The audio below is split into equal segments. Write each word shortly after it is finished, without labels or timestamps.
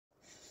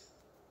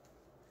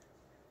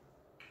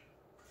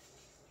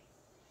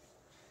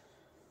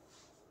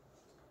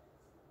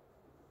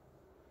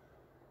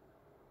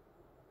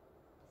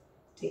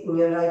Taking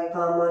your right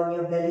palm on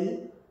your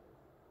belly,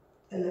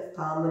 your left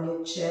palm on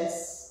your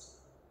chest.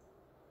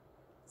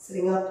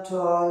 Sitting up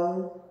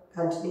tall,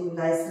 continuing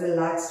nice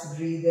relaxed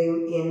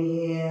breathing.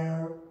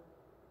 Inhale.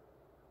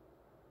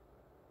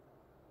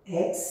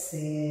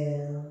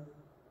 Exhale.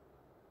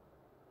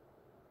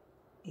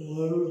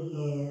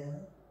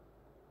 Inhale.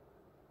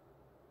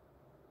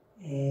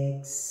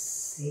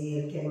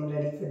 Exhale. Getting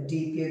ready for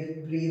deep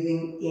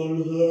breathing.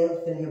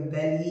 Inhale. Fill your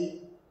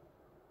belly,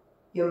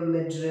 your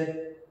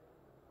midrib,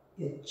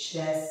 your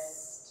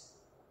chest.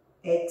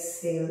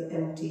 Exhale.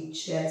 Empty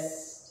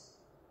chest,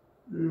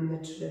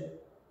 midrib,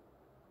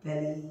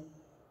 belly.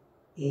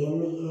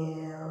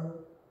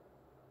 Inhale.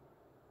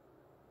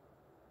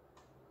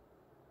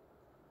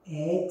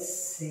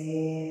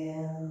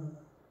 Exhale.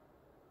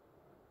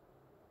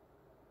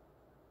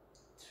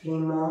 3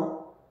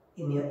 more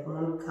in your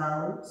own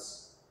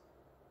counts.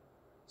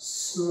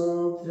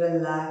 Smooth,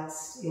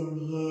 relaxed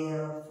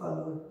inhale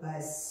followed by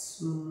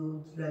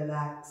smooth,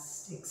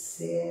 relaxed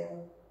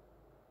exhale.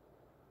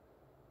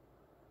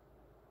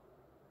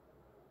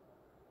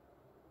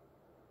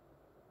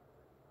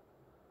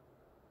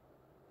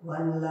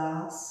 One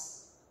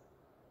last.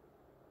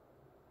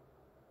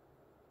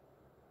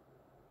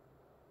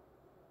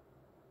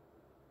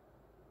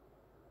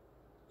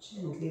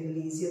 Gently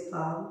release your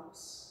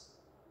palms.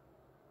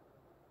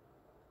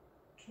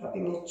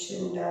 Dropping your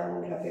chin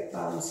down, wrap your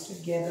palms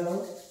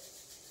together.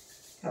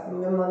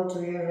 Cupping them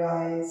onto your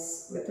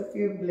eyes with a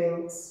few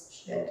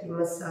blinks. Gently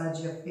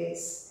massage your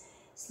face.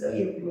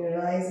 Slowly open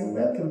your eyes and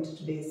welcome to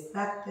today's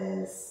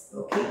practice.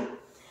 Okay,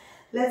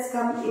 let's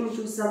come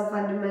into some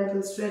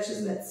fundamental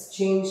stretches. Let's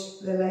change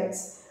the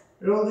legs.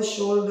 Roll the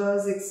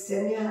shoulders,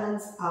 extend your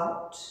hands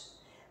out.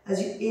 As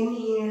you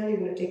inhale, you're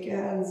going to take your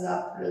hands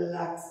up,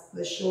 relax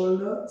the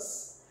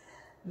shoulders.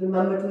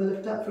 Remember to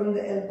lift up from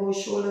the elbow,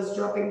 shoulders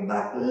dropping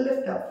back,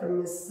 lift up from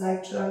your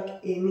side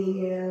trunk.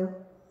 Inhale,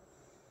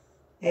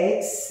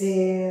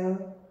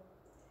 exhale,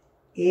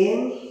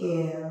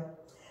 inhale.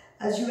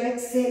 As you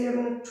exhale, you're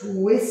going to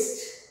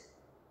twist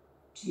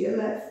to your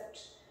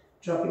left,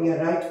 dropping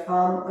your right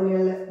palm on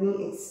your left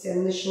knee,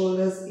 extend the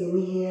shoulders.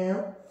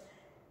 Inhale,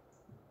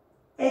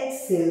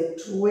 exhale,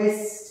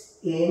 twist,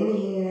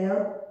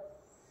 inhale.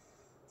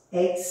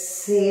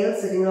 Exhale,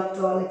 sitting up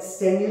tall,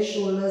 extend your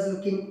shoulders,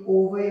 looking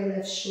over your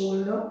left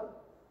shoulder.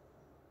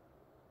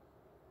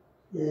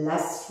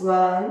 Last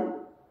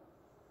one.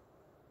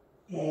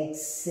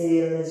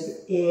 Exhale as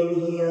you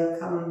inhale,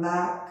 come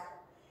back.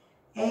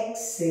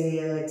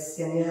 Exhale,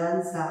 extend your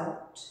hands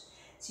out.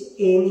 As you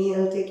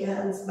inhale, take your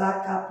hands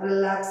back up,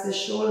 relax the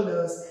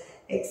shoulders.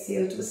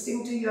 Exhale,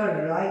 twisting to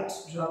your right,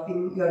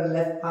 dropping your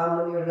left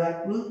palm on your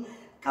right knee,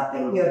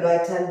 cupping your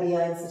right hand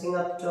behind, sitting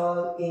up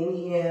tall.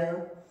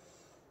 Inhale.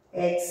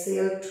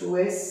 Exhale,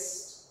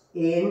 twist,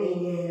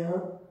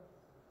 inhale,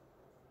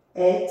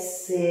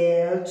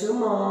 exhale, 2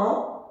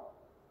 more,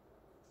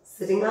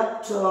 sitting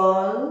up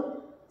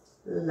tall,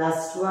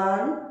 last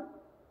one,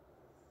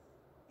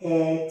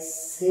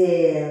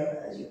 exhale,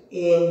 as you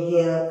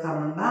inhale,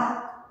 come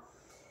back,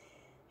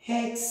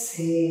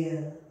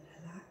 exhale,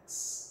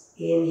 relax,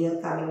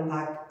 inhale, coming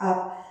back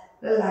up,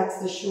 relax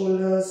the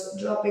shoulders,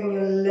 dropping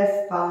your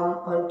left palm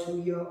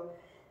onto your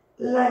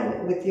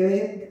line with your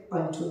hip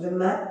onto the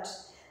mat.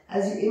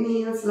 As you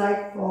inhale,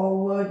 slide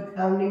forward,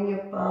 grounding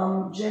your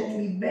palm,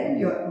 gently bend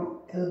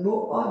your elbow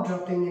or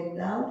dropping it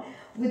down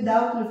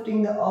without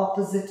lifting the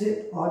opposite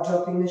hip or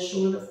dropping the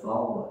shoulder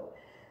forward.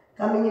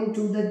 Coming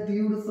into that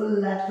beautiful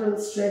lateral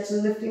stretch,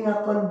 lifting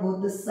up on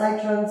both the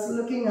side trunks,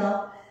 looking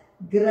up,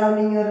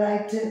 grounding your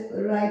right hip,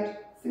 right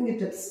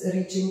fingertips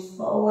reaching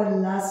forward.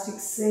 Last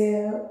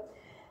exhale.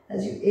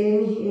 As you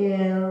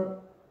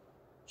inhale,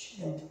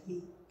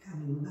 gently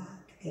coming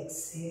back,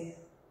 exhale.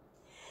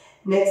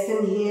 Next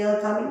inhale,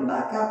 coming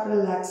back up,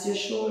 relax your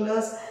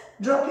shoulders,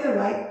 drop your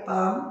right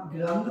palm,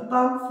 ground the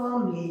palm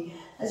firmly.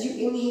 As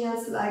you inhale,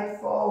 slide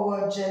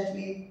forward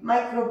gently,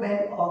 micro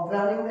bend or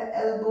grounding the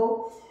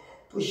elbow,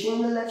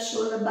 pushing the left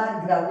shoulder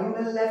back,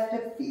 grounding the left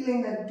hip,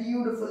 feeling that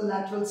beautiful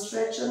lateral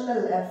stretch on the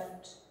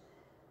left.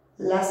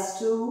 Last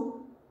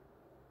 2.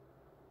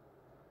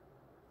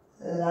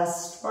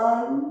 Last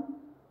 1.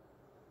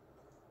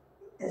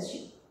 As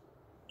you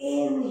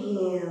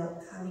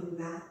inhale, coming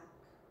back.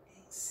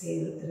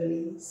 Exhale,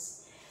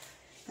 release.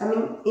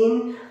 Coming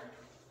in,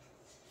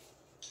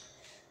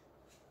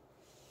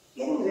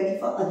 getting ready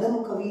for Adha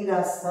Mukha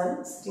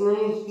Virasana. Sitting on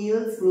your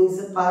heels, knees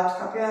apart,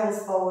 cup your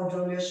hands forward,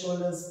 roll your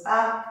shoulders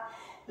back,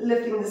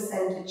 lifting the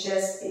center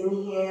chest.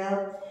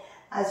 Inhale.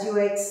 As you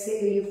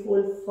exhale, you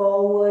fold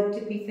forward,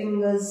 tippy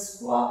fingers,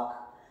 walk.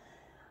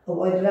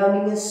 Avoid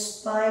rounding your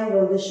spine,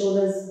 roll the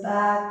shoulders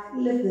back,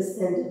 lift the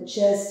center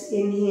chest.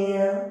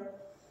 Inhale.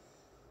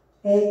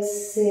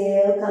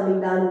 Exhale,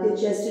 coming down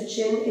with your chest to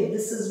chin. If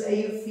this is where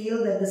you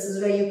feel that this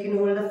is where you can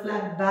hold a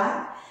flat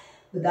back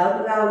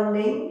without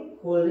rounding,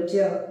 hold it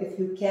here. If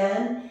you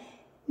can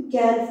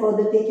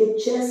further take your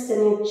chest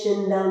and your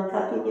chin down,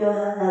 cupping your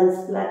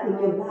hands, flattening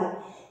your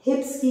back.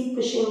 Hips keep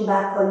pushing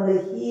back on the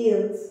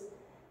heels.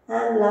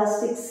 And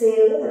last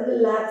exhale,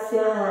 relax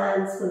your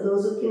hands. For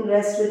those who can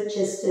rest with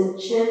chest and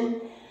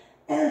chin,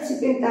 else you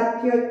can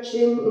tuck your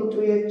chin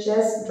into your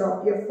chest,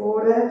 drop your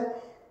forehead,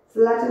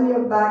 flatten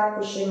your back,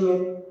 pushing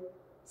your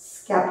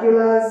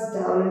scapulas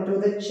down into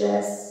the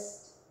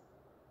chest.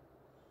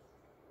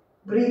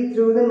 Breathe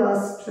through the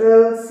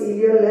nostrils, seal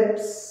your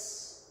lips.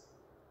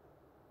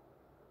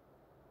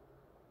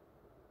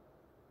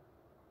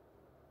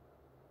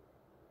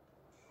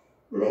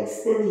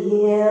 Next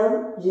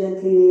inhale,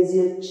 gently raise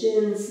your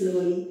chin,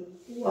 slowly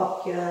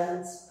walk your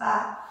hands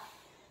back,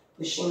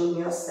 pushing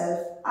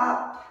yourself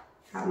up,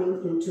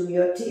 coming into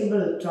your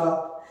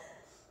tabletop.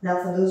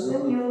 Now for those who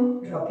are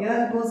new, drop your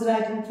elbows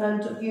right in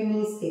front of your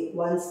knees, take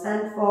one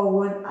stand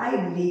forward.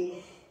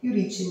 Ideally, you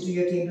reach into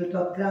your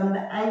tabletop, ground the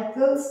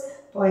ankles,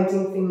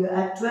 pointing finger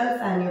at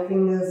 12 and your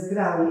fingers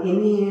ground.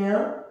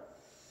 Inhale.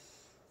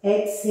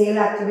 Exhale,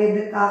 activate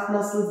the calf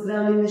muscles,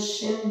 grounding the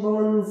shin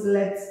bones.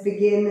 Let's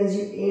begin. As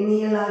you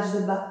inhale, arch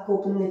the back,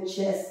 open the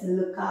chest,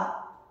 look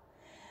up.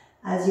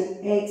 As you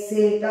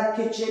exhale, tuck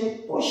your chin,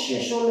 push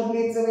your shoulder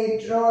blades away,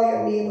 draw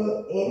your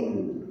navel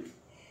in.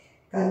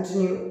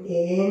 Continue.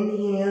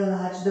 Inhale,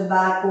 arch the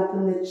back,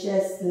 open the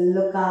chest,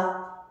 look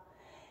up.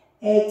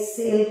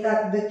 Exhale,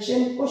 tuck the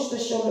chin, push the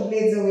shoulder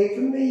blades away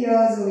from the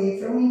ears, away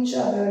from each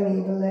other,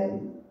 navel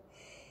in.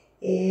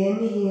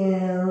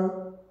 Inhale.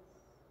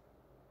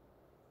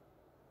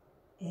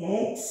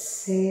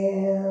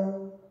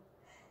 Exhale.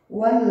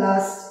 One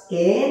last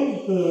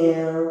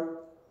inhale.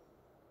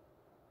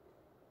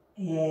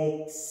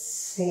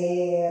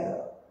 Exhale.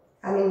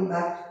 Coming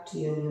back to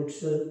your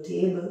neutral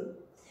table.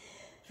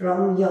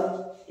 From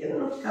here, you're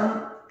going to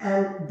come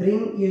and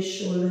bring your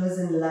shoulders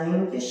in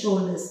line with your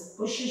shoulders.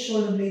 Push your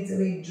shoulder blades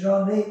away,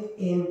 draw the hip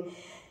in.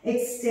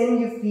 Extend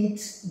your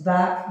feet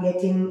back,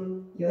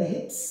 getting your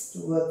hips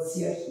towards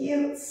your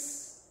heels.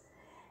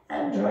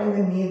 And drawing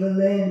the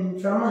navel in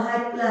from a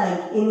high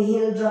plank.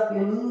 Inhale, drop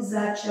your knees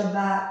at your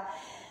back.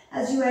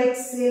 As you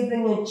exhale,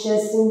 bring your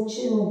chest and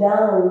chin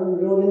down,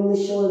 rolling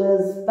the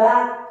shoulders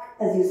back.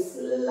 As you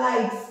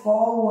slide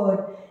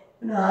forward,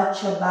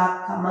 arch your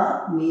back, come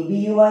up. Maybe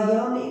you are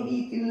here, maybe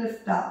you can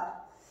lift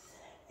up.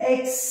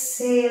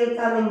 Exhale,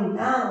 coming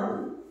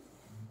down.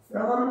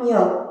 From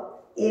here,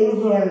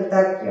 inhale,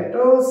 tuck your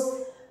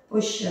toes,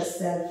 push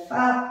yourself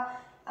up.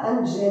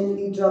 And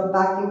gently drop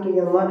back into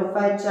your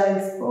modified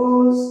child's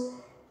pose.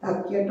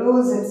 Tuck your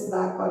toes, hips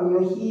back on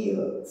your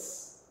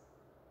heels.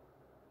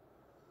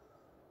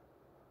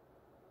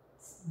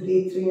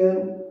 Breathe through your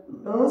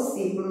nose,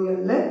 sealing your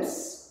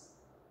lips.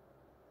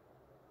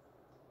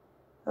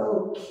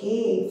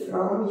 Okay,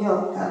 from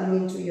here,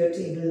 coming into your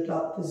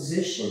tabletop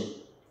position.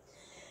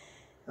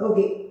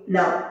 Okay,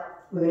 now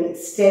we're going to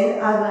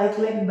extend our right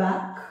leg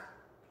back.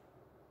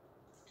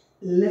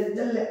 Lift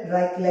the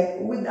right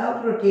leg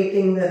without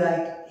rotating the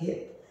right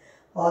hip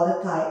or the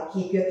thigh.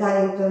 Keep your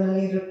thigh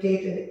internally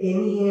rotated.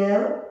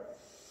 Inhale.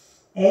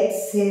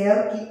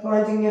 Exhale. Keep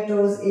pointing your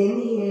toes.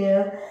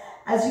 Inhale.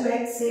 As you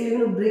exhale, you're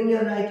going to bring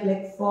your right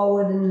leg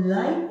forward in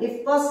line,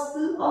 if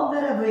possible, or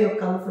wherever you're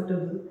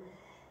comfortable.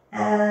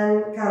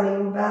 And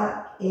coming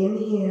back.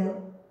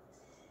 Inhale.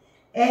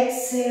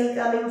 Exhale,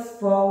 coming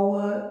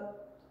forward.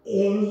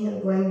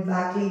 Inhale, going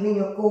back, leaving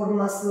your core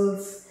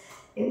muscles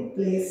in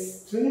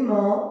place. 3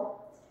 more.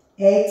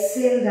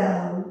 Exhale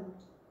down,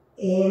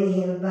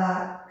 inhale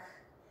back,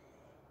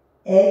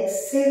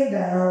 exhale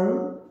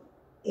down,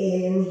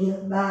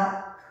 inhale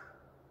back,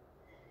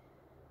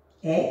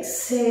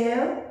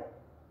 exhale,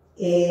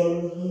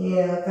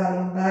 inhale,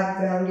 coming back,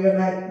 ground your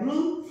right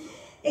knee,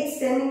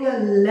 extending your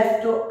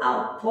left toe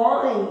out,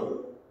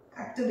 point,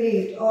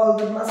 activate all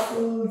the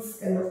muscles,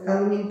 kind of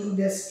coming into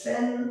their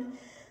strength,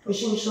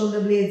 pushing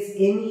shoulder blades,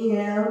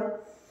 inhale,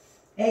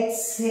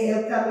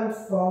 exhale, coming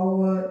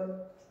forward,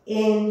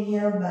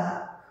 inhale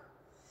back,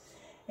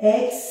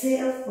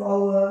 exhale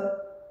forward,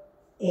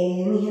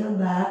 inhale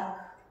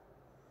back,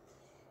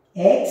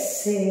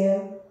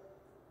 exhale,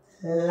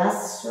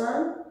 last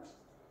one,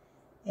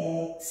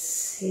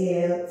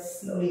 exhale,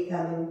 slowly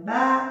coming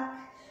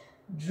back,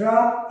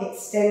 drop,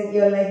 extend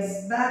your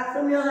legs back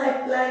from your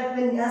high plank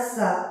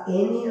vinyasa,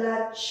 inhale,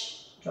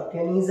 arch, drop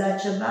your knees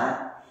at your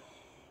back,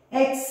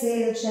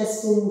 exhale,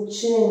 chest and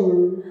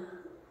chin,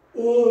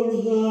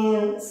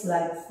 inhale,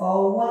 slide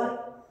forward,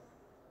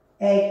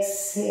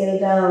 exhale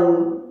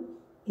down,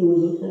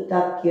 inhale,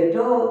 tuck your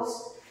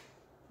toes,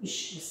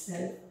 push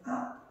yourself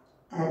up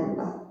and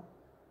back.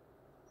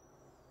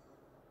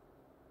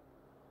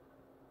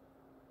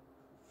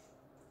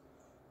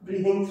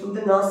 Breathing through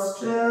the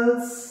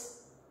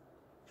nostrils.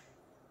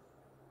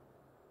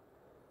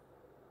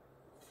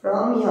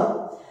 From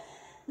here,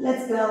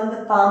 let's ground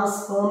the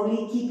palms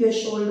firmly, keep your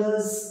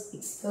shoulders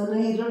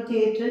externally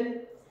rotated.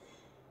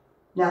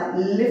 Now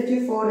lift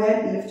your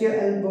forehead, lift your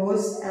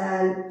elbows,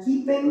 and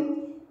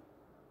keeping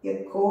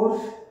your core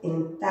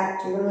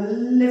intact, you're going to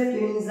lift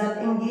your knees up,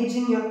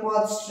 engaging your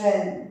quad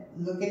strength.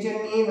 Look at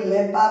your navel,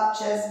 hip up,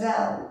 chest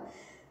down.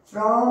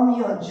 From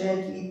here,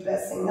 gently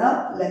pressing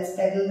up, let's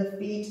pedal the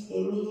feet.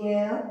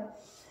 Inhale,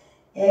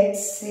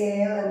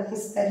 Exhale, a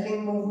nice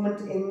pedaling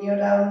movement in your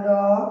down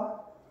dog.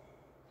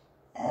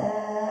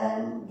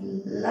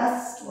 And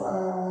last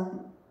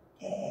one.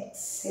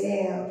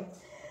 Exhale.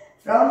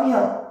 From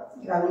here,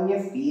 grounding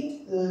your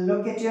feet,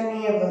 look at your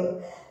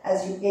navel.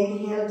 As you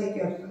inhale, take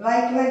your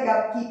right leg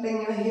up,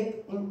 keeping your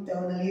hip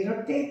internally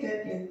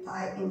rotated, your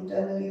thigh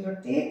internally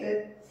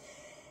rotated.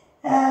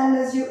 And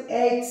as you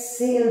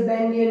exhale,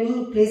 bend your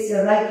knee, place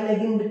your right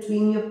leg in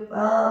between your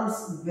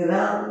palms,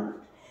 ground.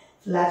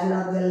 Flatten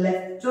out the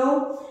left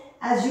toe.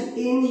 As you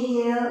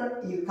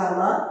inhale, you come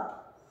up.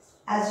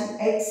 As you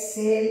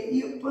exhale,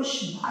 you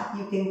push back.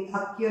 You can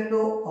tuck your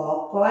toe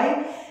or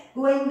point,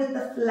 going with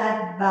a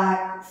flat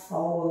back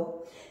forward.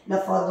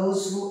 Now for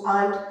those who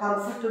aren't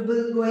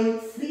comfortable going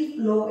free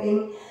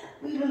flowing,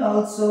 we will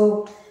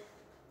also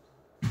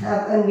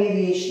have a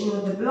variation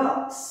with the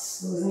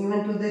blocks. Those new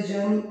into the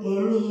journey,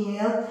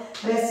 inhale,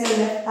 press your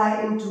left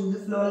thigh into the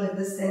floor, lift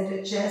the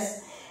center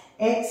chest.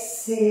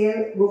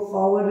 Exhale, go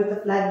forward with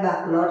a flat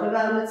back, not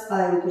around the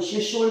spine. Push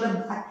your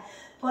shoulder back,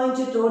 point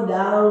your toe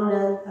down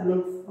and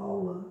coming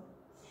forward.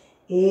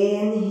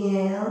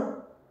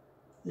 Inhale,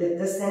 lift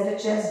the center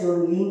chest,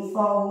 don't lean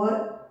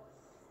forward.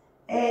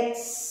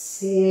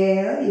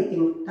 Exhale, you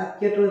can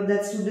tuck your toe if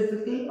that's too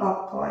difficult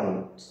or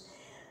point.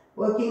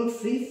 Working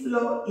free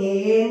flow,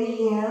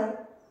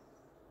 inhale,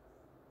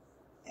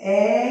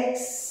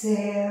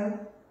 exhale,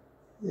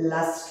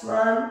 last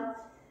one,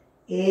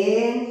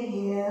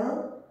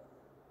 inhale,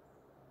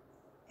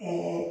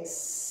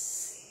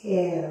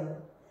 exhale.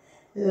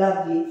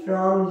 Lovely.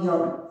 From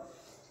here,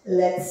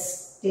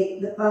 let's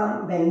take the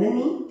palm, bend the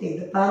knee, take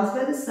the palms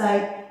by the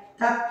side,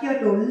 tuck your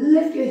toe,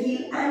 lift your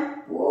heel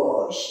and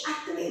push,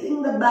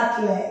 activating the back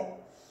leg.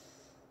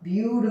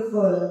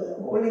 Beautiful.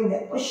 Holding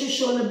there. Push your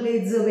shoulder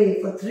blades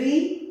away for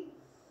 3,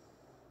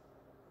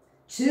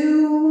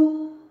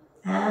 2,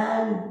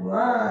 and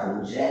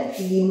 1.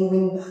 Gently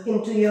moving back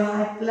into your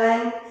high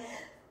plank.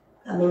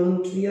 Coming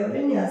into your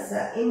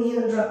vinyasa.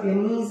 Inhale, drop your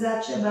knees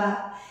at your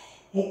back.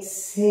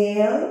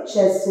 Exhale,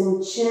 chest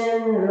and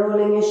chin.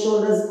 Rolling your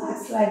shoulders back,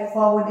 slide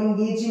forward,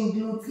 engaging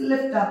glutes.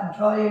 Lift up,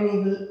 draw your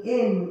navel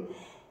in.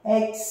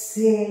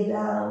 Exhale,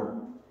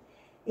 down.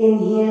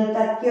 Inhale,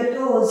 tuck your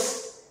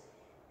toes.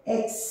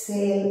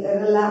 Exhale,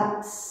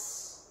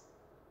 relax.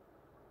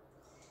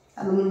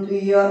 Coming into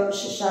your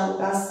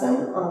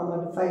Shashankasana or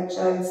modified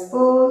child's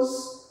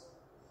pose.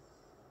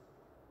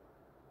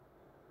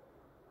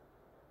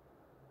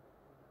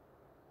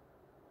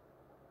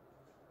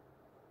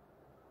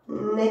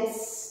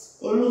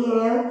 Next,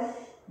 inhale,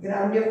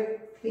 ground your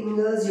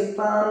fingers, your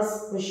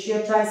palms, push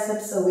your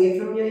triceps away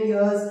from your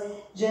ears.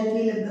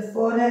 Gently lift the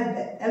forehead,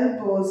 the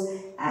elbows,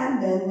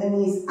 and then the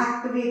knees,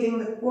 activating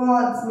the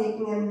quads,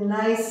 making a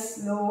nice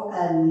slow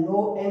and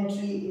low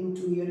entry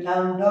into your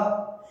down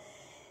dog.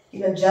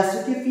 You can adjust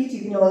with your feet.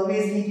 You can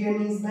always leave your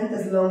knees bent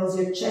as long as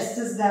your chest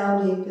is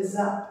down, hip is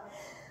up.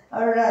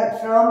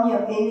 Alright, from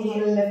your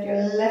inhale, lift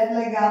your left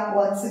leg up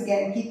once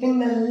again, keeping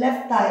the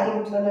left thigh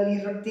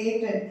internally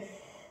rotated.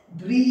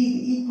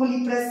 Breathe,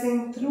 equally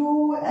pressing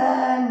through,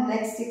 and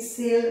next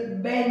exhale,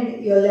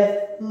 bend your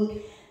left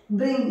knee.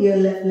 Bring your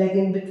left leg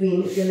in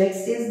between. If your leg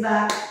stays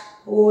back,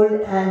 hold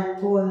and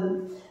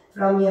pull.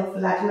 From here,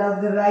 flatten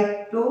out the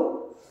right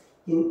toe.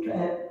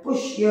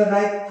 Push your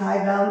right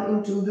thigh down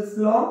into the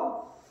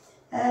floor.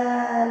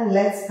 And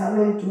let's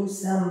come into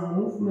some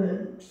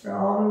movement.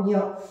 From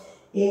here,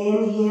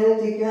 inhale,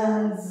 take your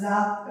hands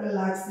up,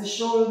 relax the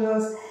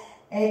shoulders.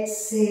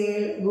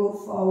 Exhale, go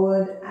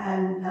forward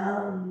and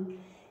down.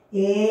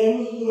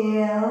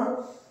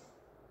 Inhale.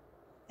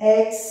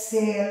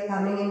 Exhale,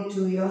 coming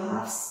into your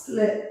half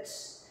split.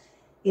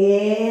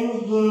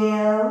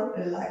 Inhale,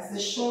 relax the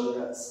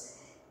shoulders.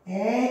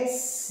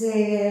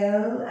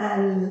 Exhale,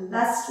 and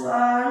last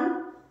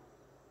one.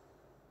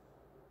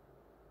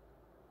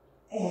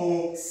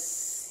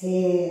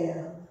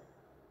 Exhale.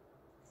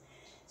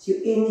 So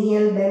you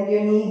inhale, bend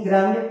your knee,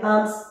 ground your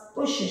palms,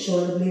 push your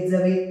shoulder blades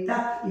away,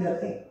 tuck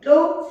your right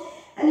toe,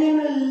 and you're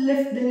going to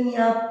lift the knee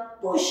up,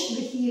 push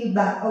the heel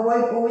back.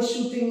 Avoid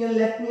overshooting your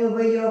left knee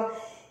over your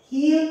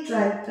heel.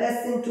 Try and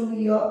press into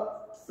your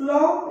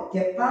floor with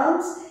your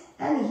palms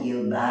and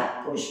heel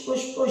back. Push,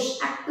 push, push.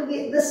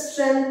 Activate the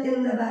strength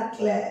in the back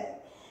leg.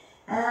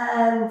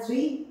 And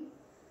 3,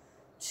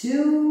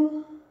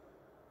 2,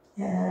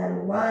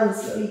 and 1.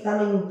 Slowly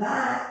coming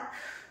back.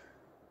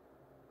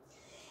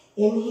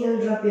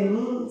 Inhale, drop your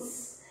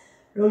knees.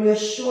 Roll your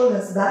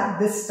shoulders back.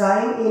 This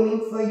time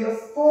aiming for your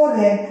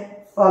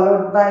forehead,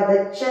 followed by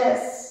the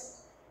chest.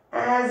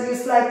 As you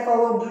slide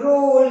forward,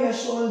 roll your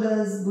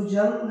shoulders,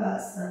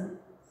 Bhujangasana.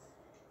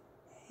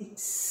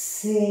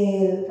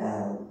 Exhale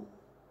down.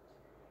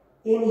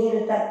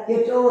 Inhale, tap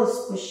your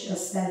toes, push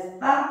yourself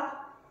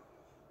up.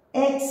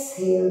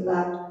 Exhale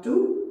back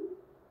to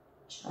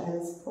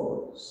child's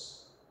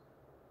pose.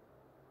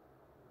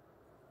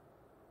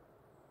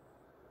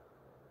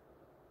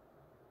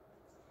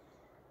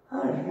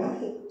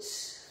 Alright,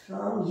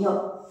 from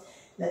here,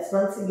 let's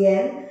once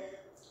again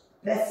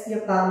press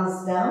your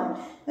palms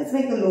down. Let's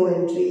make a low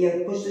entry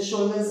here. Push the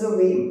shoulders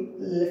away.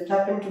 Lift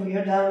up into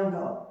your down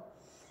dog.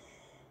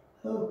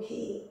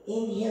 Okay,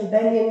 inhale,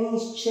 bend your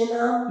knees, chin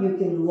up. You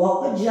can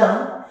walk or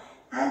jump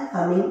and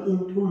coming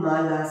into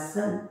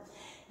Malasana.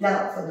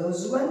 Now, for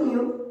those who are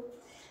new,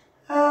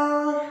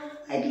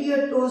 ideally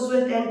your toes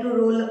will tend to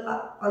roll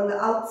up on the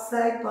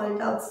outside,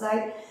 point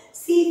outside.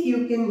 See if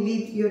you can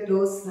leave your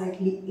toes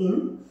slightly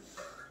in.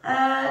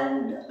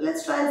 And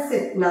let's try and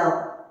sit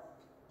now.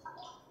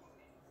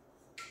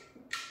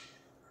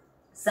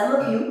 Some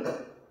of you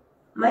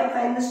might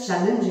find this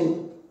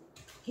challenging.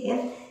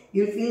 Okay,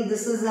 you feel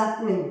this is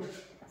happening.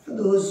 For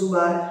those who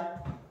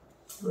are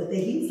with the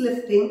heels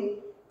lifting,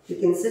 you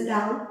can sit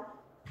down,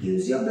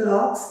 use your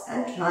blocks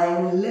and try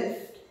and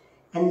lift.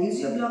 And use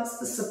your blocks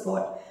for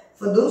support.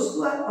 For those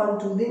who are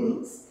onto the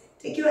knees,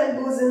 take your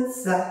elbows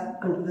inside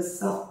onto the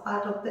soft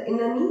part of the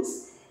inner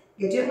knees.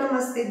 Get your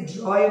namaste,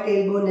 draw your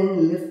tailbone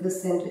and lift the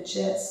center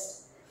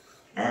chest.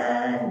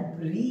 And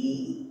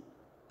breathe.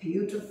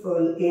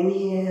 Beautiful.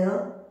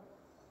 Inhale.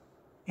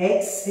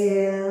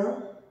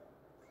 Exhale.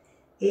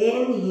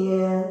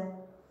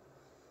 Inhale.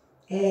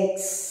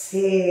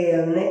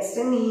 Exhale. Next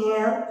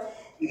inhale.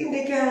 You can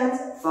take your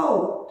hands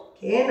forward.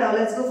 Okay, now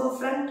let's go for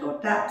front toe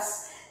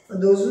taps. For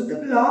those with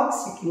the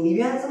blocks, you can leave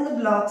your hands on the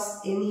blocks.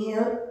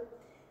 Inhale.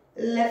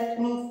 Left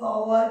knee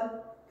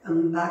forward.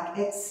 Come back.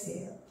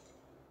 Exhale.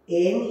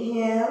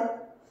 Inhale.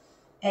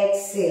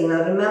 Exhale.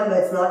 Now remember,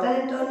 it's not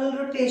an internal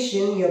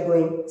rotation. You're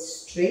going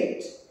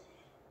straight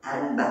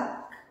and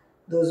back.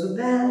 Those with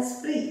the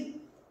hands free.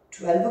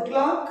 12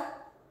 o'clock.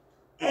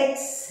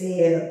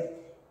 Exhale.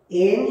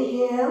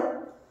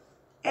 Inhale.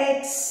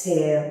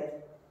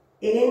 Exhale.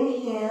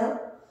 Inhale.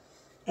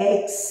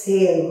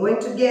 Exhale. Going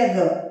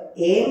together.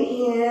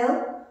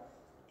 Inhale.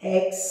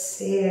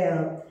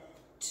 Exhale.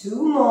 2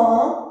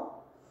 more.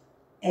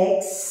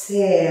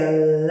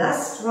 Exhale.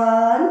 Last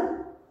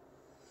one.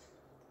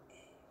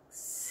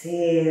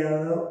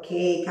 Exhale.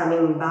 Okay,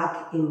 coming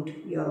back into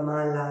your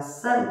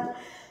Malasana.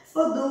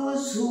 For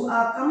those who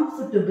are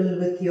comfortable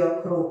with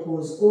your crow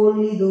pose,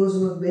 only those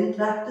who have been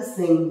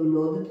practicing, who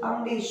know the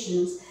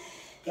foundations,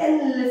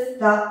 can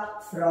lift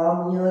up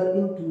from here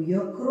into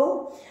your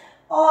crow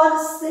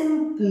or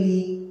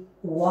simply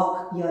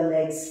walk your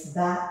legs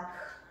back.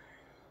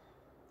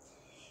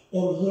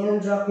 Inhale,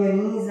 drop your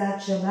knees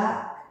at your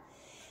back.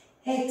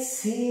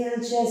 Exhale,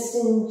 chest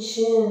and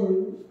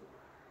chin.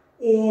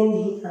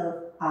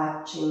 Inhale,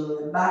 arching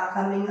the back,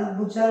 coming up,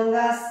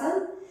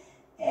 Bhujangasana.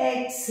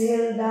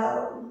 Exhale,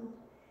 down.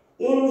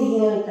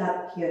 Inhale,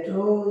 tuck your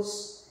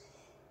toes.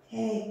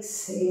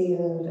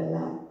 Exhale,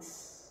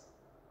 relax.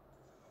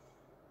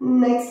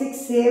 Next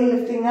exhale,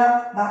 lifting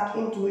up, back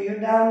into your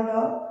down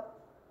dog.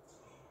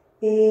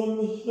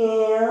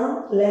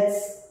 Inhale,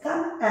 let's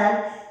come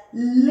and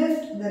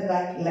lift the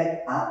right leg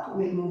up.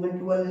 We'll move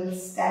into a little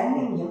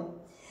standing here.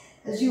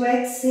 As you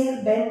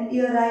exhale, bend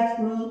your right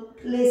knee,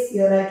 place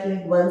your right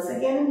leg once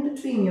again in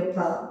between your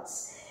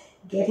palms.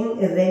 Getting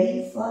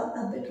ready for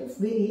a bit of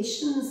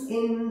variations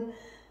in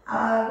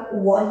our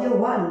warrior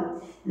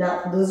one.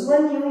 Now, for those who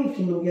are new, you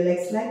can move your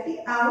legs slightly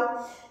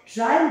out.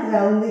 Try and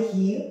ground the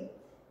heel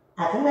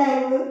at an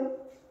angle.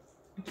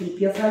 Keep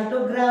your front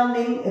toe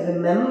grounding.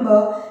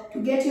 Remember to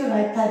get your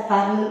right thigh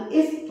parallel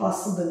if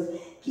possible.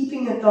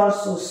 Keeping your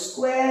torso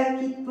square.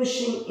 Keep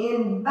pushing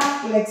in.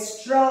 Back leg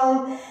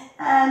strong.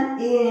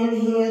 And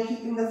inhale.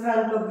 Keeping the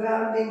front toe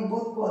grounding.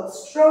 Both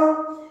quads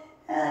strong.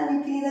 And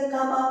you can either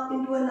come up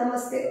into a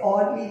namaste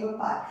or leave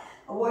apart.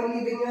 Avoid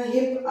leaving your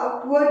hip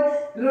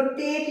outward.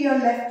 Rotate your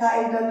left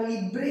thigh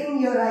internally.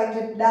 Bring your right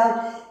hip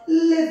down.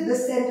 Lift the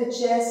center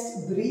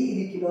chest. Breathe.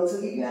 You can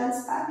also leave your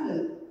hands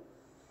parallel.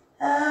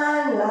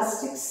 And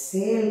last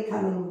exhale,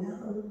 coming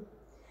down.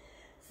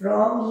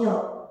 From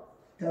here,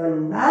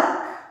 turn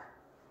back.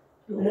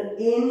 You're going to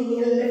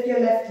inhale, lift your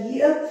left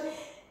heel.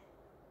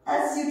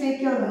 As you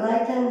take your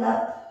right hand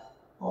up,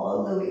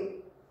 all the way.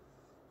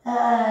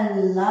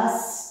 And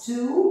last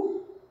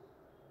two.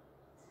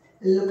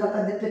 Look up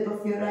at the tip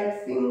of your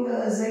right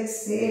fingers.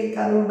 Exhale,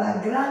 coming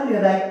back. Ground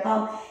your right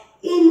palm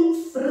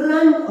in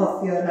front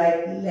of your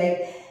right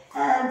leg.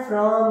 And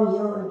from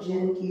here,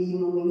 gently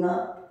moving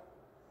up.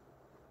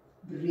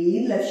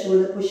 Breathe, left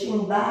shoulder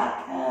pushing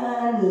back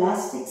and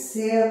last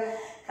exhale,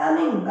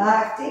 coming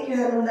back. Take your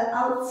hand on the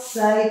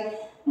outside,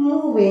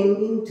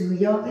 moving into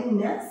your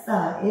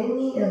vinyasa.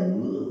 Inhale,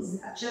 knees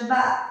at your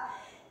back.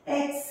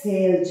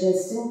 Exhale,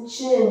 chest and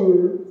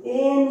chin.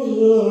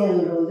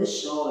 Inhale, roll the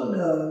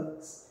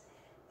shoulders.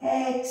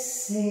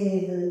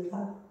 Exhale,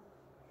 down.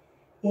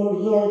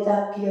 Inhale,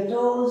 tuck your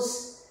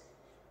toes.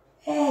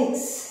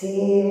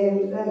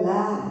 Exhale,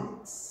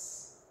 relax.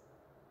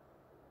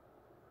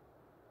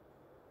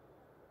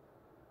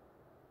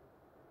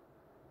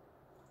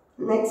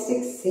 Next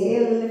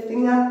exhale,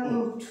 lifting up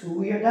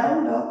into your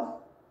down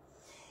dog.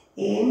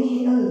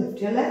 Inhale,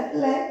 lift your left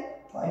leg,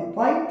 point,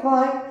 point,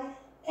 point.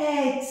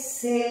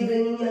 Exhale,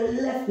 bringing your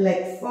left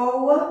leg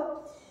forward.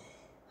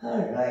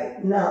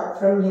 Alright, now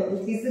from here,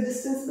 increase the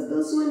distance for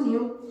those who are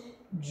new.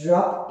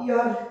 Drop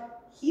your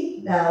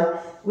hip down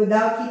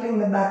without keeping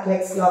the back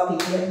leg sloppy.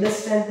 Get the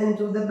strength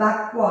into the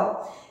back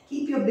quad.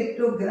 Keep your big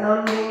toe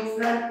grounding,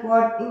 front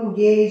quad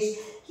engaged.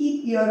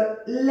 Keep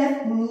your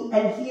left knee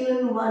and heel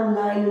in one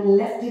line and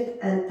left hip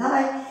and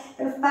thigh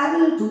and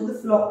parallel to the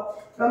floor.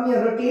 From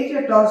here, rotate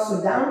your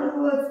torso down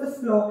towards the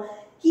floor,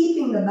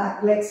 keeping the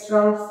back leg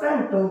strong,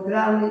 front toe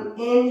grounding.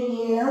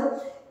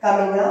 Inhale,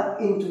 coming up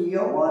into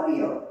your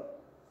warrior.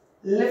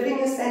 Lifting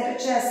your center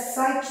chest,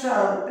 side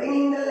round,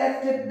 bringing the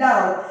left hip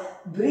down.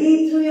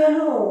 Breathe through your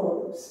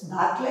nose,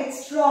 back leg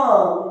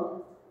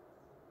strong.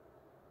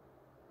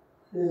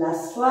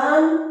 Last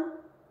one.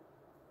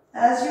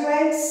 As you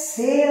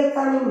exhale,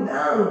 coming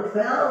down,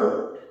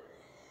 ground.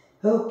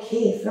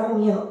 Okay,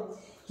 from here,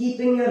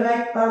 keeping your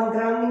right palm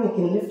grounding, you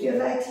can lift your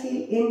right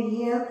heel,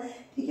 inhale,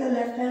 take your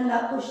left hand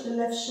up, push the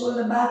left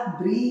shoulder back,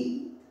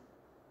 breathe.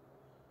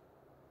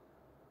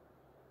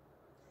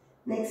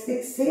 Next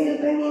exhale,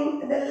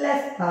 bringing the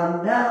left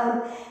palm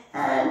down,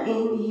 and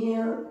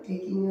inhale,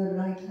 taking your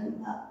right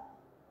hand up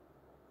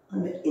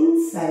on the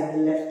inside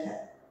the left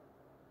hand.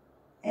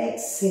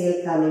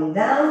 Exhale, coming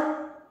down.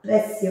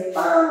 Press your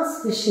palms,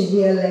 pushing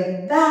your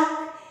leg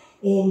back.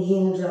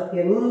 Inhale, drop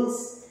your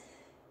knees.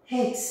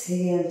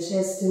 Exhale,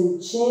 chest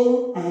and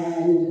chin,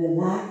 and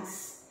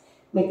relax.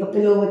 Make a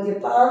pillow with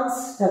your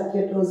palms. Tuck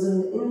your toes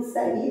on the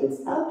inside, heels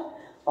out,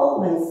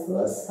 or vice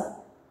versa.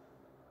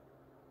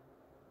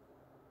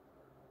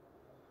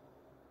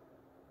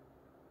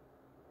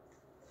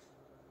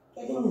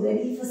 Getting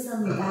ready for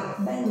some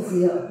back bends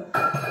here.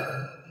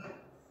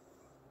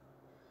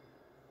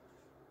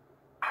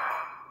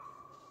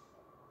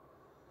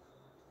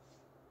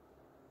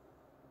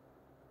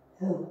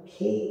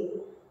 Okay,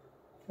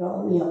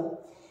 from here,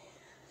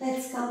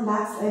 let's come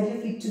back, slide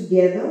your feet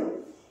together.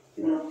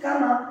 You will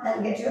come up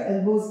and get your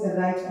elbows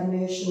right under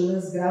your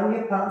shoulders, ground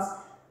your palms,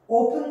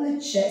 open the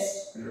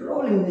chest,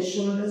 rolling the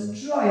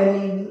shoulders, draw your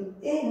navel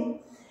in,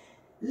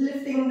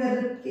 lifting the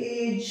rib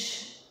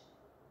cage.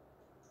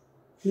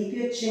 Keep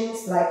your chin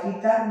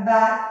slightly tucked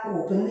back,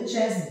 open the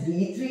chest,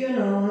 breathe through your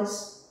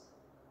nose.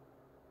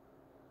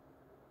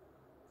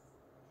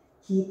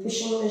 Keep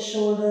pushing the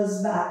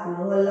shoulders back,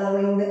 no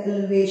allowing the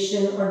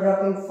elevation or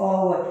dropping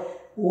forward.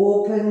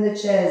 Open the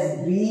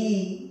chest,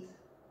 breathe.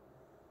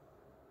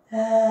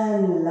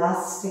 And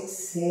last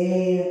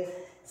exhale,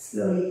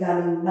 slowly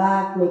coming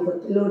back, make a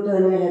pillow,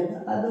 turn your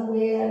head the other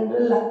way and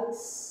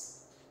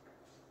relax.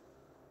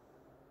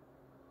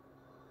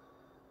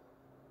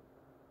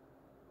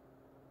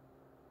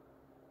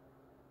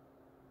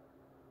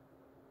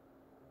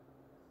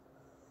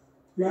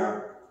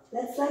 Now,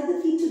 let's slide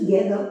the feet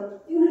together.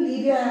 You will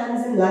leave your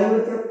hands in line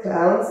with your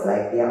crown,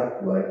 slightly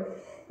outward.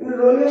 You will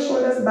roll your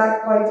shoulders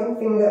back, pointing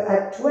finger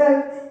at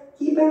 12,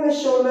 keeping the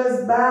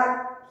shoulders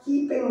back,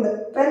 keeping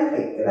the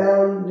pelvic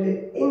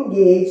grounded,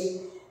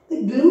 engaged, the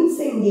glutes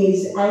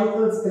engaged,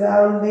 ankles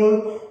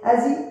grounding.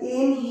 As you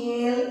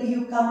inhale,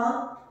 you come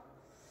up.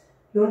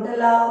 Don't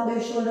allow the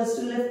shoulders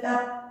to lift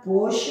up.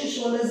 Push your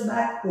shoulders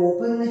back,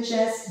 open the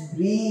chest,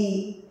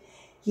 breathe.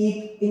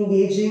 Keep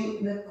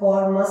engaging the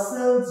core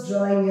muscles,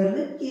 drawing your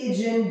rib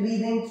cage in,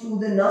 breathing through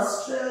the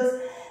nostrils.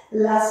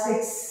 Last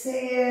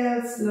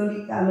exhale,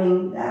 slowly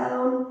coming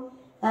down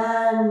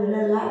and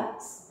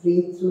relax.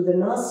 Breathe through the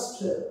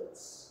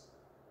nostrils.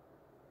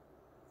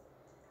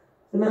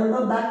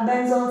 Remember, back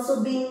bends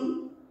also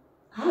being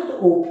heart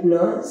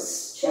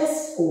openers,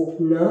 chest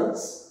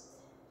openers.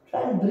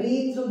 Try and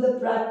breathe through the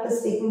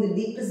practice, taking the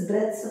deepest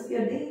breaths of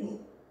your day.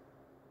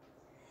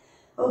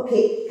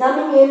 Okay,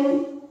 coming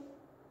in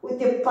with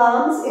your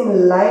palms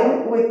in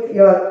line with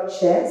your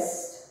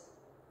chest.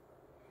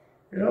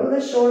 Roll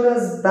the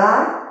shoulders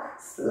back,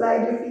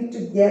 slide your feet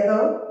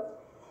together.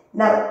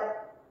 Now,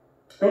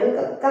 when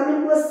you come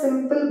into a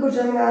simple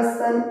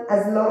Bhujangasana,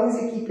 as long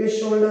as you keep your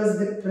shoulders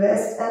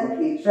depressed and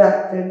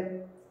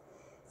retracted.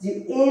 As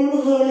you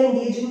inhale,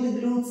 engaging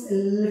the glutes,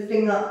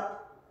 lifting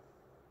up.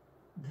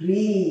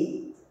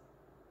 Breathe.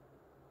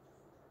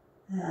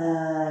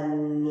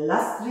 And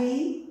last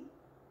 3.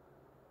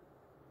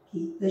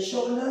 Keep the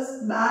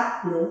shoulders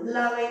back, no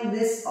allowing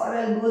this or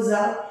elbows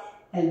out,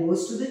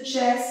 elbows to the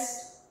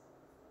chest.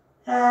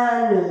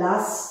 And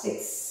last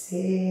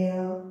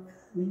exhale,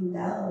 coming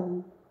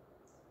down.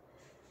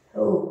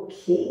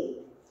 Okay,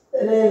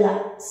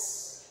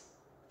 relax.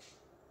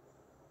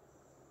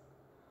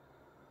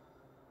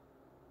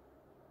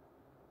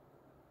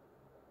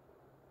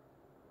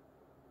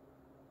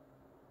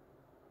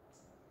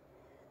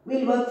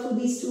 We'll work through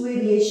these 2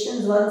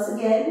 variations once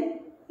again,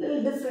 a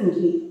little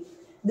differently.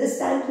 This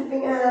time,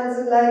 keeping your hands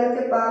in line with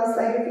your palms,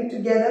 slide your feet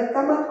together.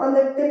 Come up on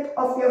the tip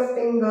of your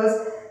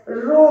fingers.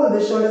 Roll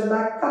the shoulders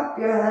back, cup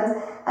your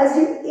hands. As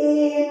you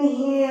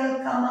inhale,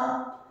 come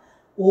up.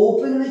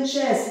 Open the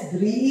chest.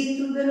 Breathe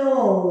through the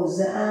nose.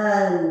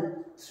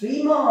 And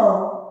 3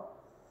 more.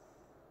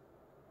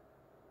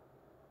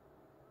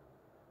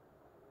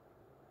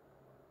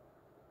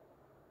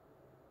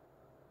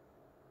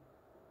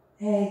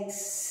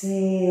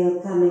 Exhale,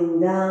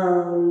 coming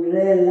down.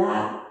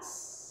 Relax.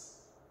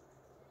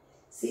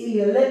 Seal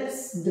your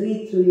lips,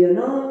 breathe through your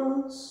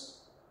nose.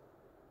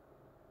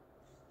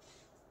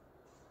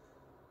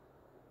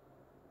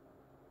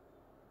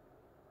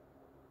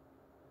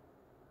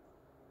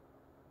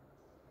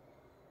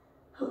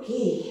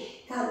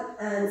 Okay, come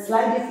and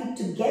slide your feet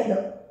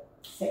together.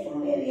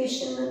 Second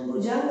variation in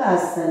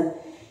Bhujangasana.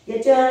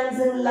 Get your hands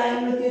in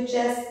line with your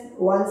chest.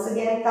 Once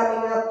again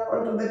coming up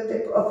onto the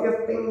tip of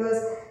your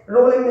fingers.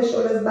 Rolling the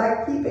shoulders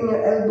back, keeping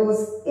your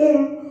elbows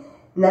in.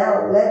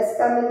 Now let's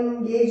come and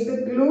engage the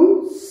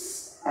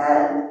glutes.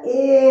 And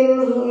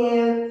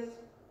inhale.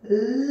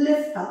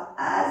 Lift up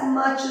as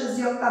much as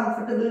you're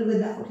comfortable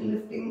without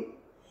lifting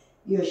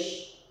your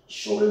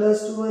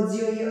shoulders towards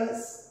your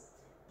ears.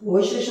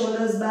 Push your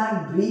shoulders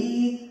back.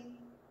 Breathe.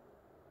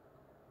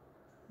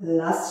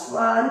 Last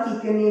one.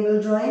 Keep your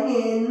navel drawing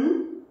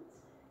in.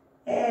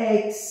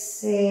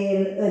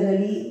 Exhale.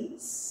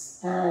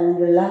 Release and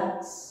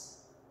relax.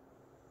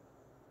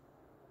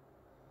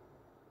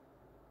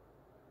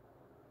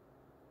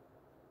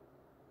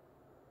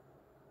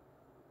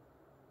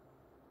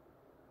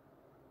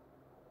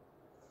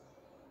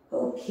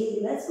 Okay,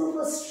 let's go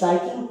for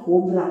striking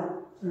cobra.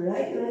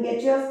 Alright, you're going to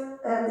get your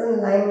hands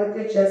in line with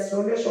your chest,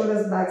 roll your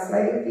shoulders back,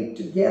 slide your feet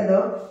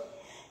together.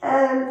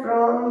 And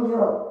from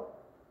here,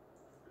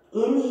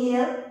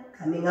 inhale,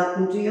 coming up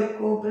into your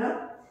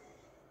cobra.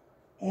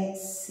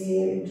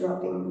 Exhale,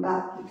 dropping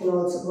back. You can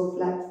also go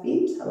flat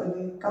feet, however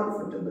you're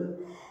comfortable.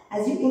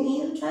 As you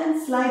inhale, try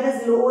and slide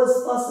as low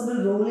as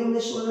possible, rolling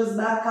the shoulders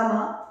back, come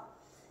up.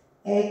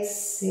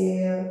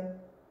 Exhale,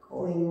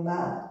 going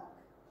back.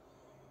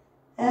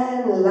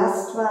 And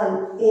last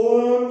one,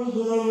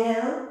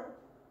 inhale,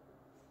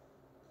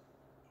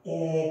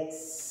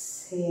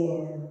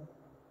 exhale.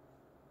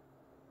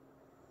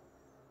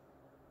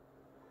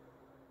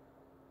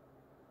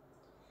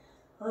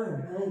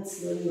 Alright,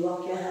 slowly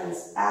walk your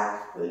hands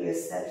back, pull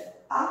yourself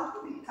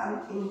up. We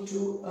come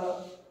into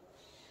a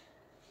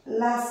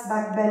last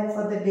back bend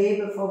for the day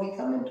before we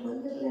come into a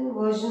little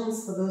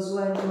inversions for those who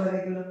are into a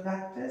regular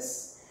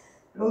practice.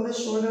 Roll the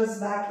shoulders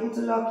back,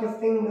 interlock your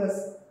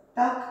fingers.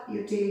 Tuck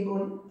your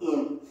tailbone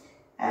in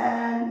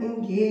and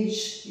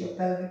engage your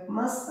pelvic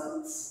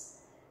muscles.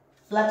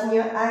 Flatten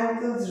your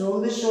ankles,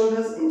 roll the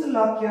shoulders,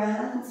 interlock your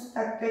hands,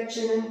 tuck your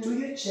chin into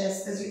your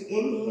chest. As you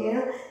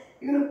inhale,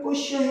 you're going to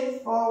push your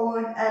hip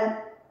forward and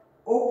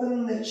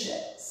open the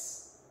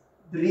chest.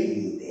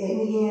 Breathe,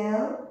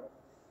 inhale,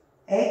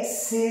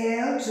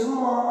 exhale, two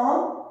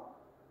more.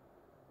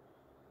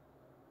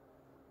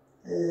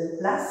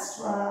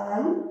 Last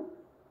one.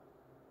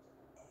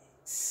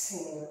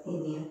 Exhale,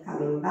 inhale,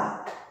 coming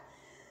back.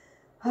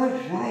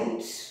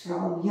 Alright,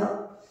 from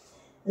here,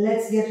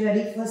 let's get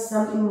ready for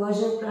some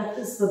inversion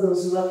practice for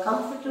those who are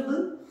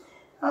comfortable.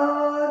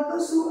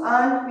 Those who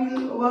aren't,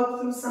 we'll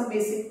work through some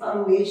basic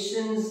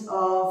foundations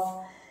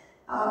of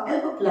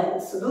elbow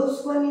plank. So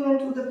those who are new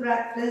into the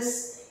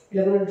practice,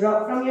 you're going to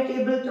drop from your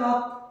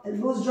tabletop,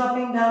 elbows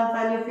dropping down,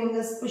 fan your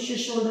fingers, push your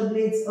shoulder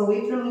blades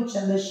away from each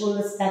other,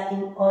 shoulders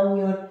stacking on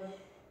your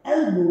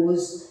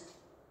elbows.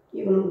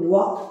 You can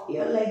walk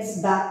your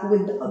legs back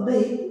with the upper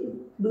hip,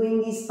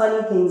 doing these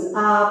funny things,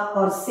 up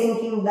or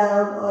sinking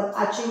down or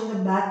arching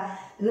the back.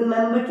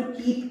 Remember to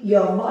keep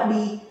your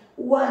body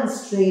one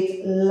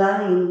straight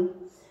line.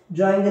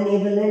 Drawing the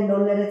navel in,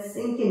 don't let it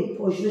sink in.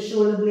 Push the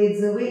shoulder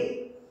blades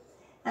away.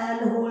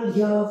 And hold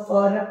here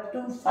for up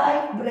to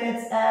 5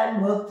 breaths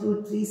and work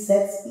through 3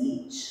 sets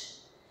each.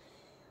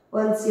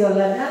 Once you all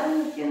are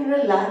done, you can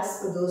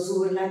relax. For those who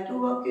would like to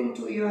work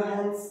into your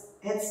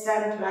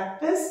headstand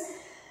practice,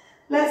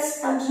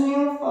 let's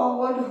continue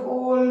forward,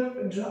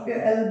 hold, drop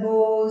your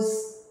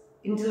elbows,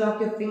 interlock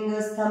your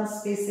fingers,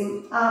 thumbs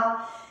facing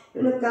up.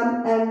 You're going to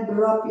come and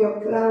drop your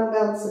crown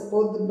down,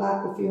 support the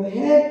back of your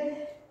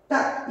head,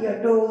 tuck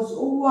your toes,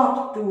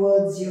 walk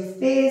towards your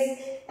face,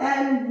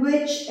 and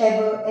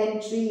whichever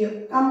entry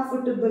you're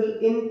comfortable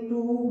into,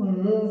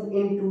 move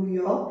into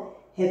your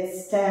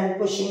headstand,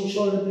 pushing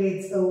shoulder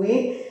blades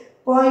away.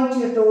 Point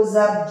your toes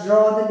up,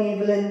 draw the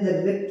navel in, the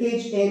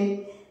ribcage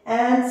in,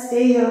 and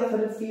stay here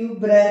for a few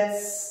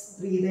breaths,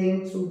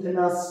 breathing through the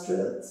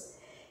nostrils.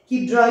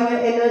 Keep drawing your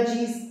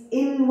energies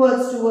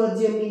inwards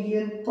towards your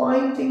median,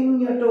 pointing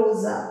your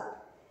toes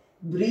up.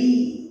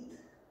 Breathe.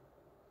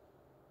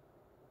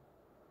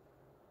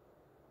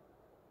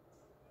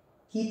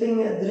 Keeping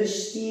your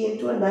drishti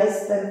into a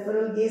nice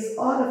peripheral gaze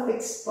or a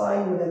fixed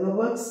point, whatever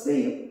works for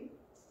you.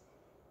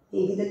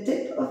 Maybe the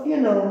tip of your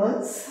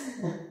nose.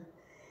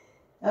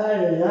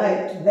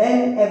 Alright,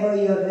 whenever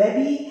you're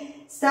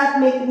ready, start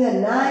making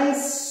a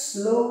nice,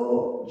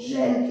 slow,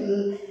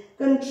 gentle,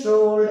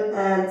 controlled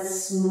and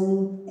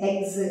smooth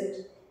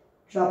exit.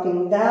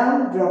 Dropping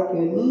down, drop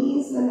your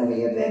knees whenever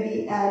you're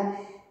ready and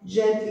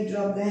gently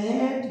drop the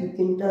head. You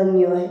can turn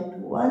your head to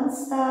one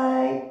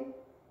side,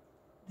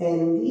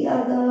 then the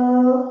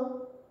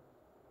other.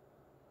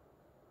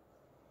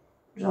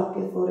 Drop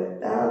your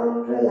forehead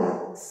down,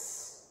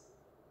 relax.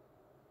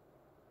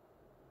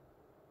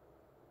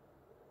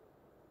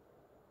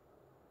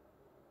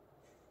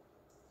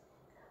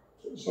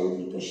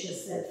 Gently push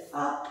yourself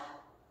up.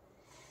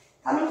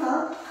 Coming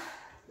up,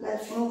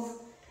 let's move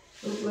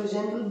into a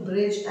gentle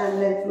bridge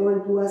and then flow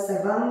into a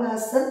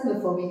Sarvangasana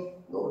before we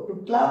go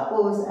to cloud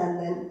pose and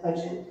then a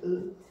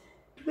gentle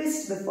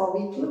twist before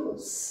we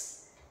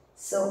close.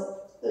 So,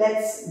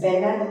 Let's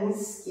bend our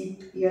knees.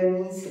 Keep your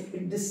knees hip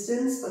width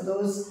distance. For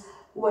those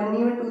who are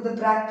new to the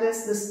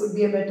practice, this could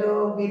be a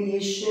better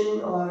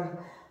variation or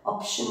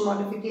option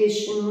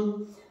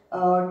modification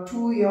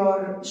to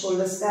your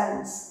shoulder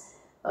stance.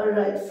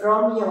 Alright,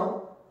 from here,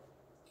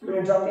 you're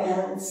going to drop your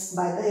hands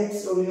by the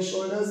hips, roll your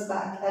shoulders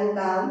back and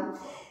down,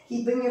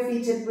 keeping your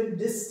feet hip width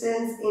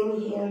distance.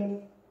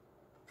 Inhale,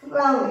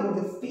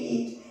 grounding the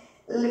feet,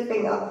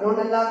 lifting up. Don't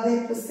allow the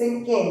hip to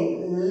sink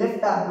in.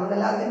 Lift up. Don't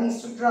allow the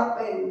knees to drop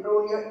in.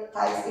 Roll your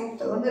thighs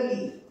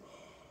internally.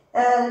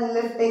 And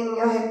lifting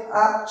your hip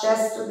up,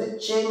 chest to the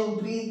chin.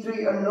 Breathe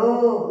through your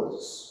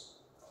nose.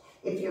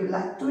 If you'd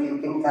like to, you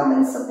can come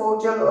and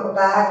support your lower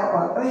back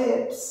or your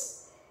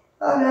hips.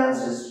 Or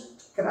else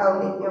just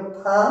grounding your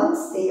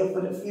palms. Stay here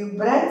for a few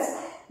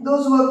breaths.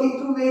 Those working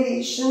through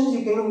variations,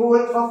 you can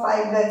hold for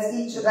 5 breaths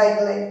each.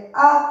 Right leg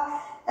up.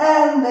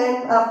 And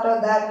then after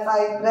that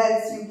 5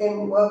 breaths, you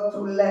can work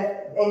through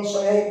left.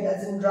 Ensure your hip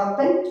doesn't drop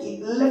in.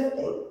 Keep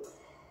lifting.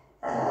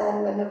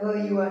 And whenever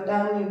you are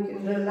done, you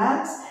can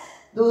relax.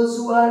 Those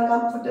who are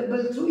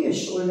comfortable through your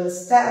shoulder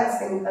stance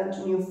can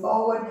continue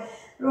forward.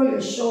 Roll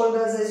your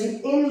shoulders as you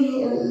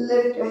inhale,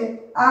 lift your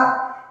hip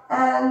up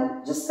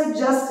and just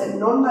adjust it.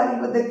 Don't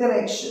worry with the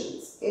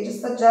corrections. Okay,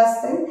 just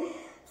adjusting.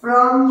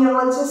 From here,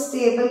 once you're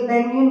stable,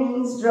 bend your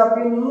knees, drop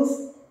your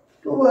knees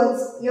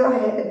towards your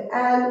head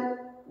and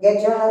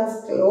get your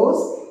hands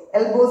close,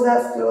 elbows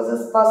as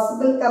close as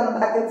possible. Come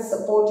back and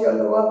support your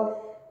lower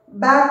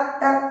back.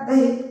 Tuck the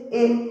hip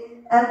in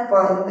and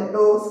point the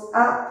toes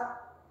up.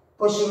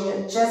 Pushing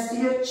your chest to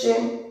your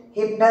chin.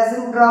 Hip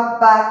doesn't drop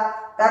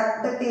back.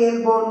 Tuck the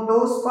tailbone,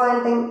 toes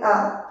pointing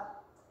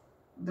up.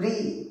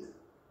 Breathe.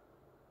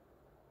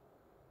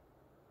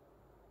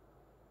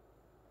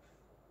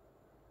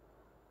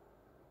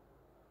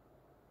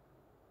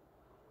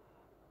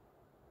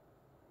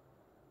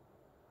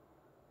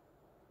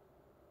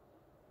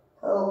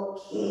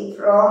 Okay,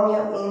 from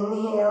your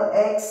inhale,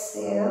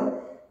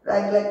 exhale,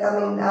 right leg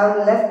coming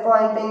down, left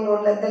pointing,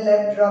 don't let the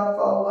left drop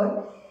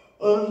forward.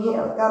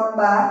 Inhale, come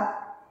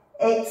back,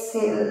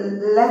 exhale,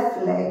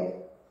 left leg,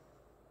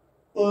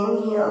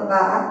 inhale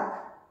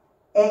back,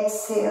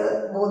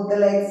 exhale, both the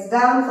legs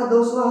down. For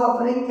those who are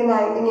hovering, can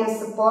hang in your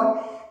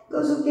support.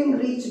 Those who can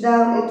reach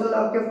down,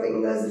 interlock your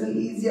fingers,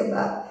 release your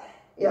back,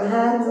 your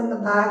hands on the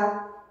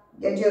back,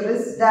 get your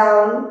wrists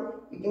down.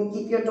 You can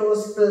keep your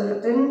toes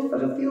flattened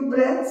for a few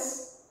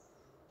breaths.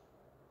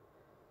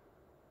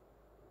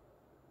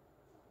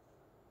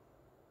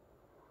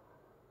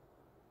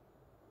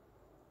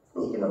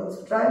 You can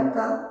also try and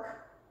tuck.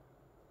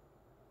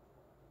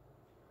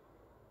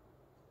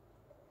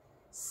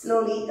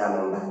 Slowly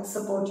coming back,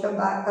 support your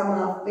back, come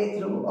halfway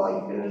through, or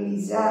you can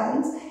release your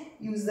hands,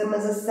 use them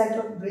as a set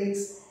of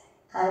breaks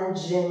and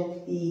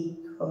gently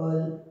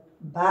curl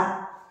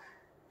back.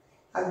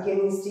 Hug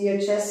your knees to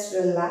your chest,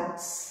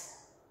 relax.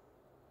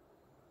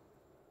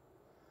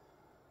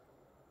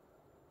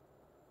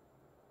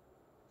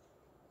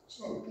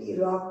 Gently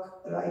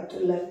rock right to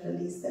left,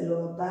 release the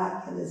lower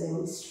back if there's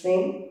any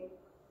strain.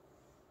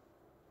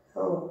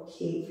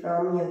 Okay,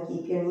 from here,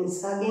 keep your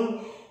knees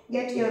hugging.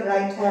 Get your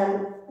right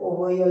hand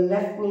over your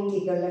left knee.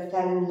 Take your left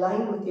hand in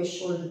line with your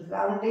shoulder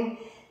grounding.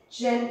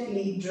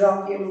 Gently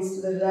drop your knees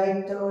to the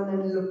right, turn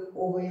and look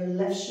over your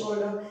left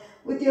shoulder.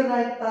 With your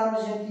right palm,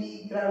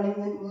 gently grounding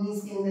the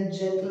knees, giving a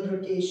gentle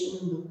rotation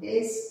in the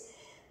face.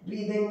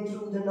 Breathing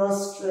through the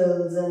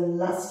nostrils, and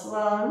last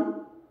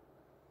one.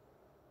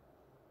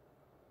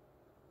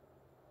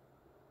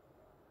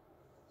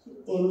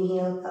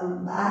 Inhale,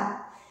 come back.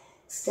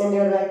 Extend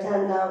your right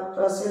hand out,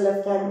 cross your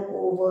left hand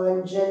over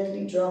and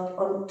gently drop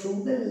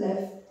onto the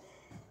left.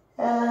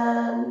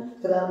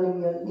 And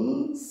grounding your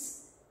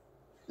knees.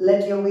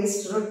 Let your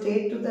waist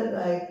rotate to the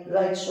right,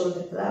 right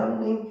shoulder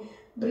grounding.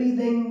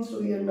 Breathing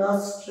through your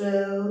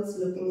nostrils,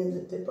 looking at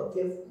the tip of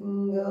your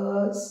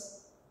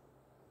fingers.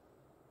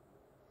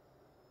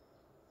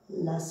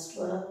 Last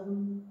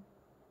one.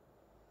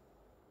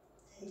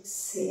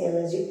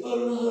 Exhale as you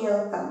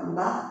inhale, come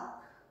back.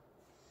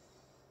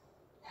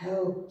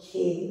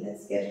 Okay,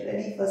 let's get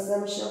ready for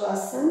some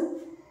Shavasana.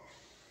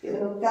 You're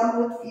going to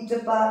come with feet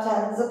apart,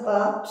 hands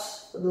apart.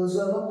 For those who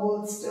have a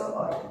bolster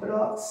or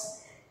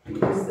blocks, use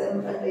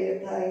them under your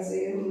thighs or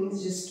your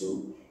knees just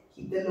to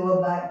keep the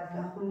lower back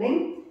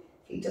grounding.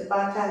 Feet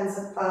apart, hands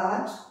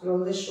apart.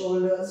 Roll the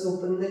shoulders,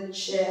 open the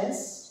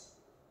chest.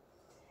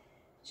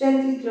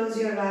 Gently close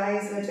your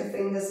eyes, let your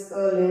fingers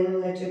curl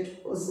in, let your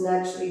toes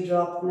naturally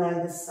drop on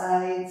either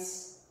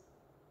sides.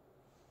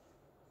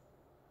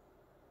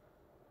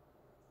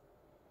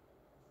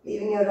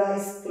 Leaving your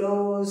eyes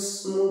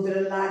closed, smooth,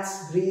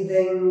 relaxed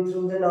breathing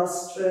through the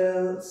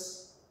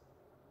nostrils.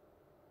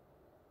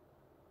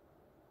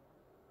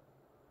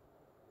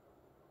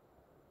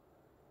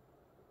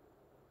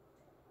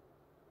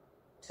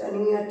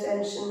 Turning your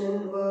attention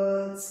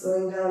inwards,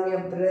 slowing down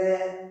your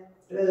breath,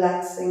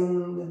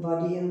 relaxing the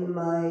body and the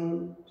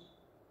mind.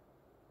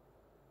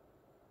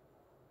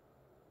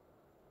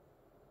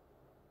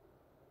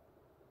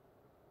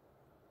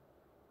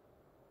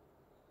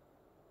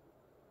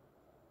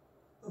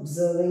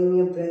 Observing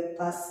your breath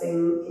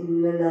passing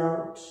in and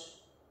out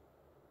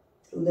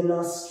through the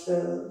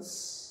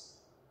nostrils.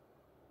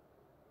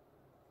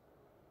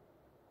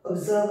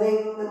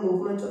 Observing the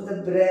movement of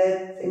the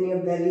breath in your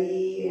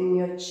belly, in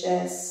your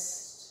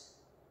chest,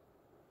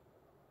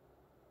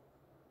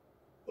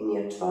 in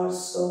your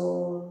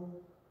torso.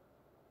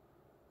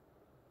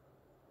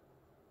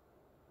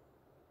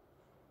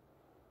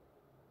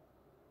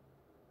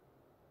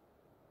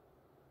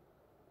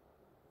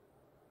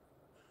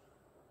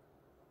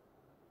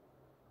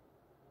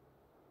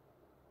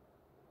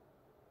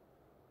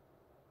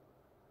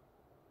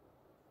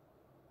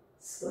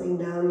 Slowing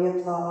down your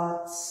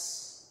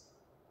thoughts,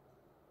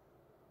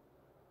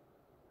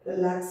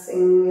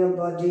 relaxing your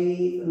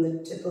body from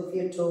the tip of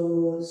your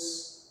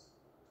toes,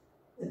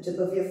 the tip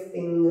of your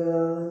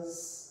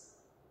fingers,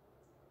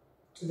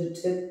 to the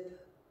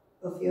tip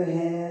of your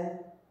hair.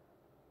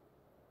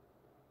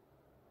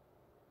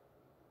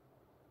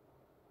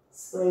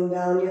 Slowing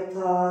down your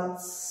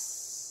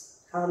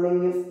thoughts,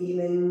 calming your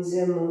feelings,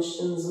 your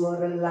emotions, more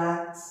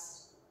relaxed.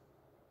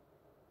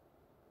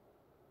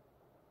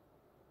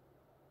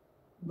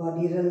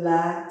 Body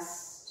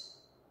relaxed,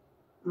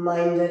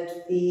 mind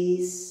at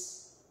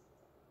peace,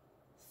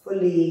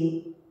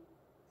 fully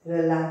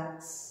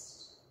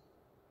relaxed,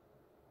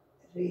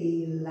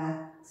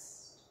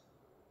 relaxed,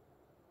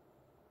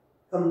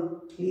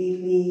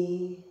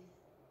 completely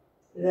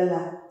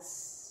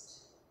relaxed.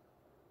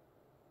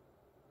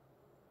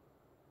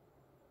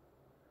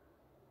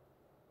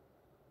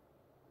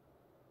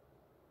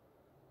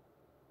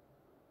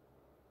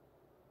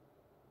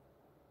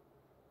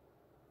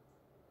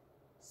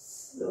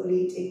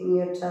 Slowly taking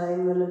your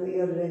time, whenever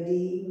you're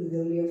ready,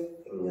 wiggle your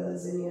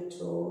fingers and your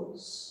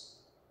toes.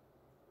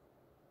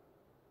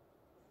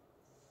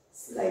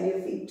 Slide your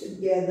feet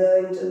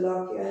together,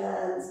 interlock your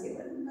hands, give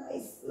a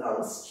nice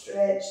long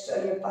stretch,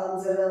 turn your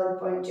palms around,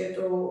 point your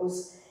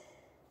toes,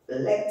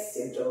 flex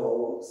your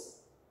toes,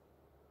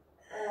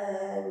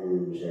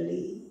 and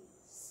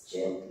release.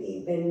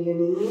 Gently bend your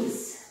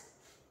knees.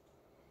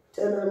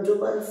 Turn onto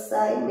one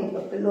side, make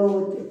a pillow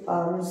with your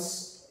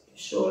palms, your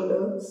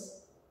shoulders.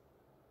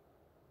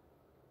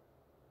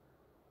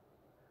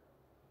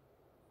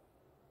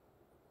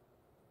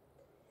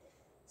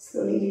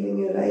 Slowly leaving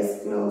your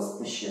eyes closed,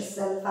 push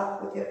yourself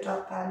up with your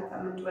top hand,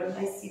 come into a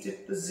nice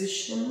seated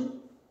position.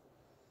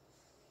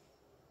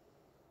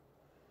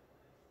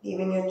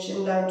 Leaving your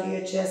chin down to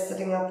your chest,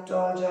 sitting up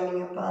tall, joining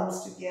your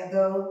palms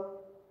together.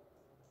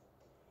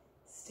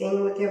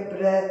 Staying with your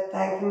breath,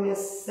 thanking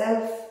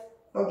yourself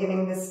for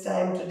giving this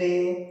time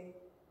today.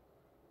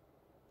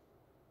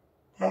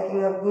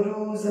 Thanking our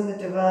gurus and the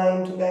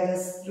divine to guide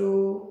us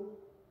through.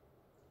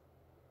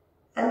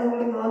 And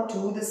holding on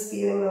to this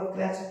feeling of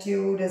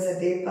gratitude as a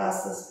day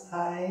passes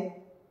by.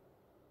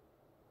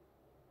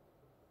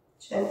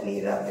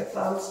 Gently rub your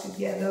palms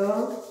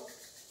together,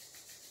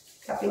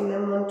 cupping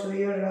them onto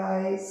your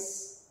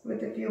eyes.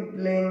 With a few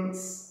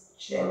blinks,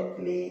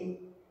 gently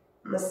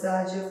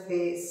massage your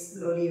face,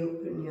 slowly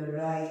open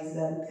your eyes.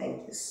 And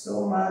thank you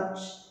so much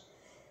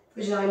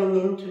for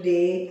joining in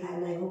today.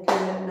 And I hope you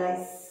had a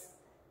nice,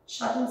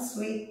 short and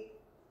sweet,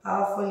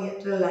 powerful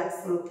yet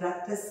relaxing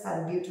practice.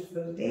 Have a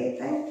beautiful day.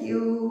 Thank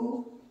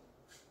you.